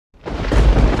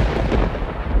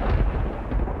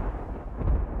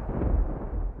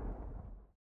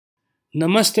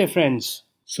Namaste friends.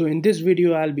 So in this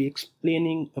video I'll be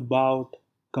explaining about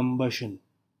combustion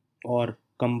or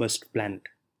combust planet.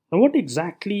 Now what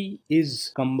exactly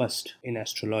is combust in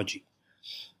astrology?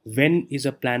 When is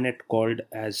a planet called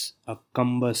as a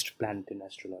combust planet in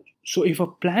astrology? So if a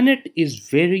planet is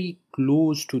very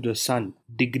close to the sun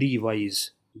degree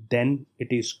wise, then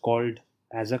it is called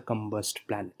as a combust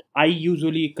planet. I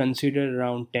usually consider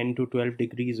around 10 to 12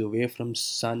 degrees away from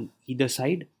sun either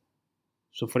side.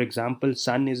 So, for example,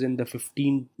 Sun is in the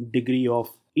 15 degree of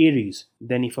Aries.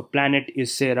 Then, if a planet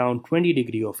is say around 20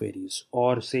 degree of Aries,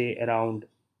 or say around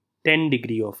 10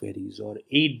 degree of Aries, or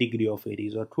 8 degree of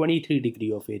Aries, or 23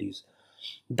 degree of Aries,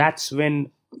 that's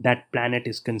when that planet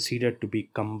is considered to be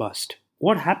combust.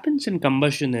 What happens in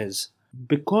combustion is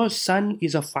because Sun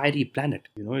is a fiery planet.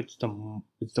 It's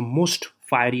the most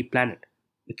fiery planet.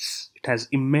 It has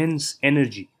immense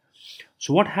energy.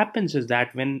 So what happens is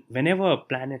that whenever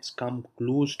planets come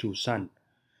close to sun,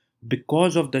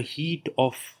 because of the heat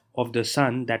of the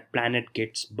sun, that planet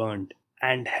gets burned,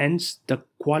 and hence the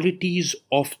qualities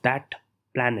of that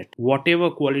planet,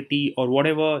 whatever quality or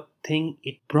whatever thing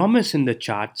it promises in the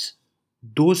charts,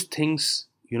 those things,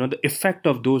 the effect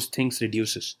of those things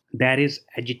reduces. There is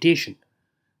agitation,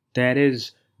 there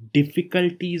is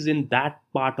difficulties in that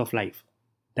part of life,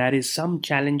 there is some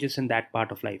challenges in that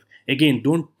part of life. Again,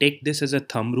 don't take this as a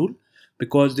thumb rule,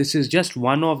 because this is just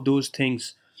one of those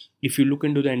things. If you look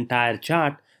into the entire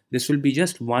chart, this will be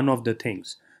just one of the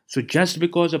things. So just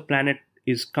because a planet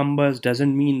is combust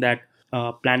doesn't mean that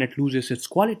a planet loses its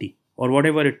quality, or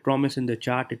whatever it promised in the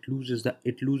chart, it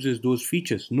loses those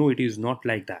features. No, it is not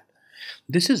like that.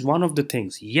 This is one of the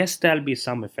things. Yes, there'll be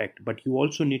some effect, but you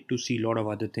also need to see a lot of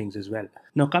other things as well.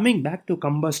 Now, coming back to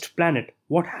combust planet,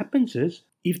 what happens is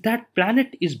if that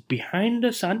planet is behind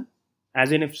the sun,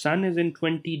 as in if sun is in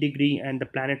 20 degree and the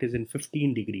planet is in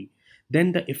 15 degree,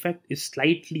 then the effect is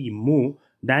slightly more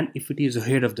than if it is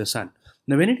ahead of the sun.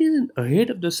 Now, when it is ahead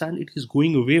of the sun, it is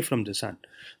going away from the sun.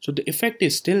 So the effect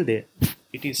is still there.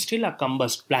 It is still a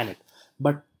combust planet.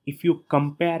 But if you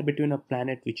compare between a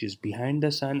planet which is behind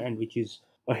the sun and which is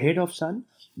ahead of sun,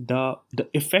 the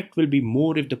effect will be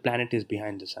more if the planet is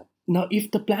behind the sun. Now, if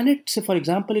the planet, say for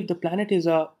example, if the planet is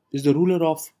the ruler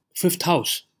of fifth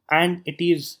house and it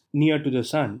is near to the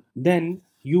sun, then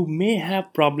you may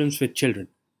have problems with children.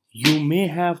 You may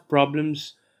have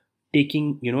problems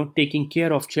taking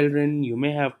care of children. You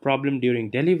may have problem during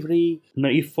delivery. Now,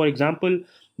 if for example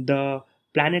the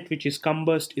planet which is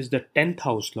combust is the 10th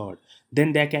house lord,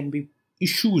 then there can be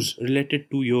issues related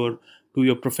to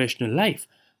your professional life.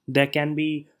 There can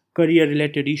be career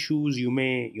related issues. You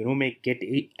may get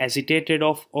agitated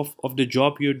of the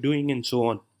job you're doing, and so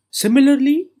on.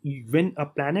 Similarly, when a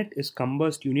planet is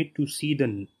combust, you need to see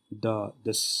the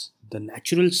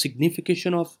natural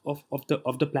signification of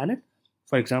the planet.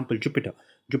 For example, Jupiter.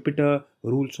 Jupiter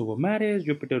rules over marriage,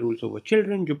 Jupiter rules over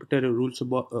children, Jupiter rules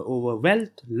over wealth,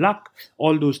 luck,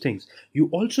 all those things. You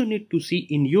also need to see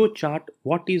in your chart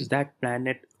what is that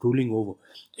planet ruling over.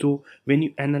 So when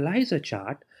you analyze a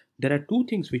chart, there are two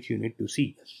things which you need to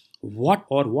see. What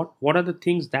are the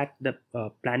things that the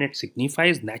planet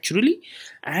signifies naturally,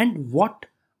 and what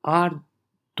are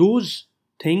those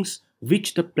things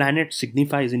which the planet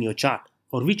signifies in your chart,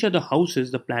 or which are the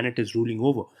houses the planet is ruling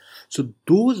over. So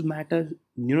those matter,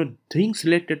 things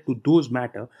related to those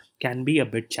matter can be a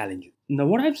bit challenging. Now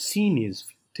what I've seen is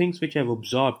things which I've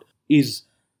observed is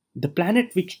the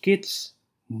planet which gets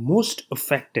most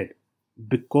affected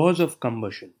because of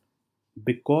combustion,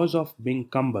 because of being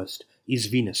combust, is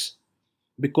Venus.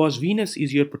 Because Venus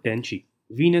is your potential,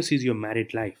 Venus is your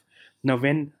married life. Now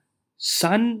when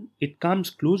sun, it comes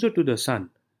closer to the sun,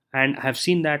 and I have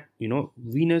seen that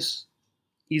Venus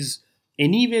is,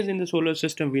 anyways, in the solar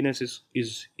system, Venus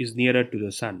is nearer to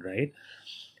the sun, right?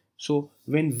 So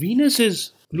when Venus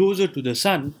is closer to the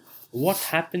sun, what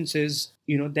happens is,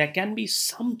 there can be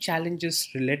some challenges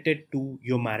related to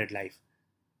your married life.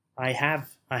 I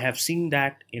have seen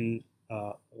that in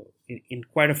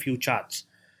quite a few charts.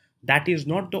 That is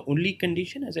not the only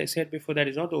condition, as I said before. That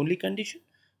is not the only condition,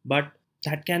 but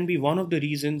that can be one of the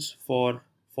reasons for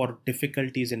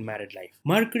difficulties in married life.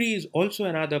 Mercury is also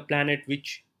another planet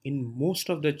which in most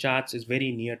of the charts is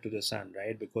very near to the sun,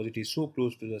 right? Because it is so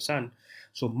close to the sun.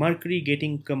 So Mercury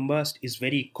getting combust is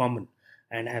very common.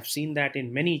 And I have seen that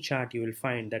in many charts you will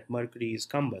find that Mercury is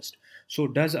combust. So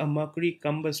does a Mercury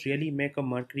combust really make a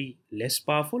Mercury less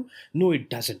powerful? No, it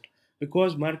doesn't.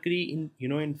 Because Mercury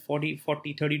in 40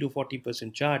 30 to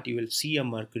 40% chart, you will see a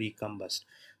Mercury combust.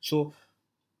 So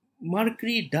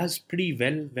Mercury does pretty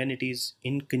well when it is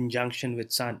in conjunction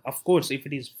with Sun. Of course, if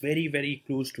it is very, very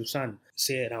close to Sun,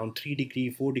 say around 3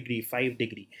 degree, 4 degree, 5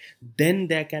 degree, then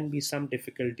there can be some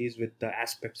difficulties with the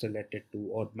aspects related to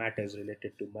or matters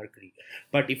related to Mercury.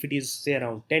 But if it is say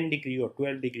around 10 degree or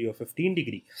 12 degree or 15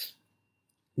 degree,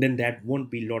 then that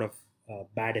won't be a lot of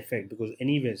bad effect, because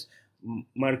anyways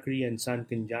Mercury and Sun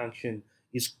conjunction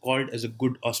is called as a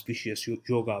good auspicious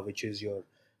yoga, which is your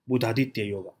Buddhaditya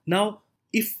yoga. Now,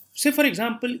 if say for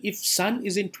example, if Sun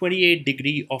is in 28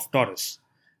 degree of Taurus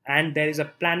and there is a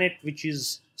planet which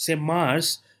is say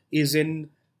Mars is in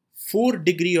 4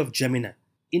 degree of Gemini,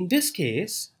 in this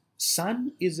case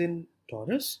Sun is in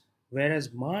Taurus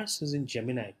whereas Mars is in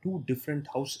Gemini, two different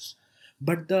houses.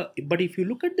 But if you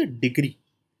look at the degree,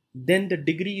 then the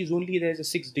degree is only, there's a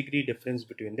 6 degree difference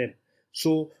between them.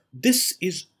 So this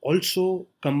is also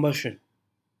combustion.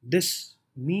 This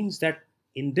means that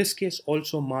in this case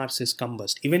also Mars is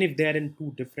combust, even if they are in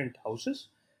two different houses,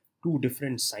 two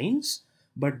different signs.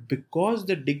 But because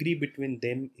the degree between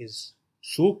them is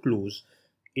so close,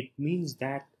 it means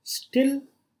that still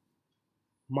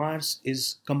Mars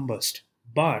is combust.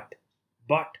 But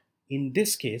in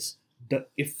this case the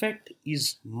effect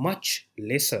is much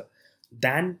lesser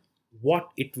than what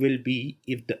it will be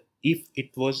if it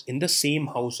was in the same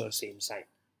house or same sign.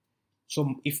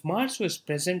 So if Mars was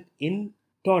present in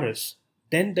Taurus,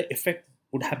 then the effect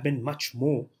would have been much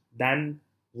more than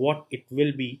what it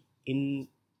will be in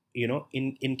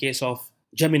in case of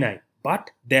Gemini.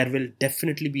 But there will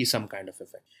definitely be some kind of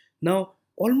effect. Now,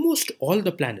 almost all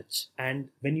the planets, and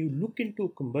when you look into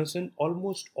combustion,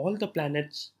 almost all the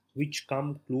planets which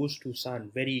come close to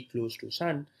Sun, very close to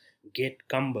Sun, get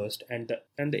combust, and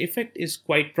the effect is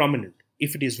quite prominent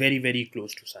if it is very, very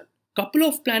close to Sun. Couple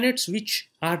of planets which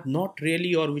are not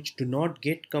really, or which do not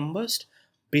get combust,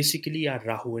 basically are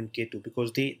Rahu and Ketu,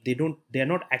 because they are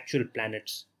not actual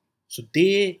planets, so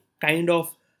they kind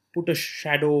of put a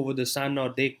shadow over the Sun,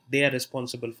 or they are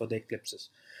responsible for the eclipses.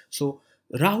 So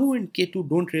Rahu and Ketu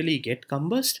don't really get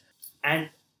combust, and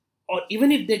or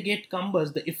even if they get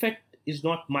combust, the effect is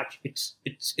not much. It's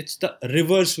the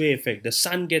reverse way effect. The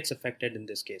Sun gets affected in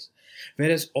this case,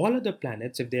 whereas all other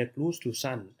planets, if they are close to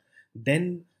Sun,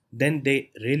 then they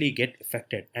really get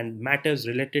affected, and matters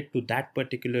related to that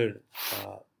particular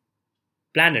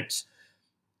planets,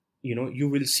 you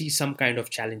will see some kind of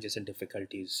challenges and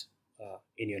difficulties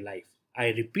in your life. I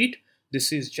repeat,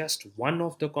 this is just one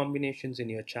of the combinations in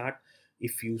your chart.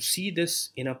 If you see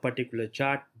this in a particular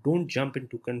chart, don't jump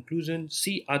into conclusion.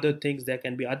 See other things. There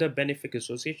can be other benefic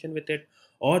association with it,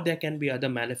 or there can be other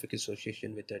malefic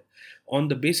association with it. On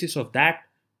the basis of that,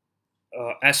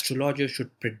 astrologers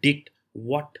should predict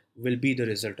what will be the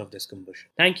result of this combustion.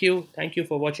 Thank you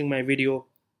for watching my video.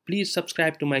 Please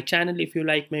subscribe to my channel if you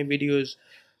like my videos.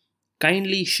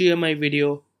 Kindly share my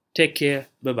video. Take care.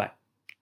 Bye bye.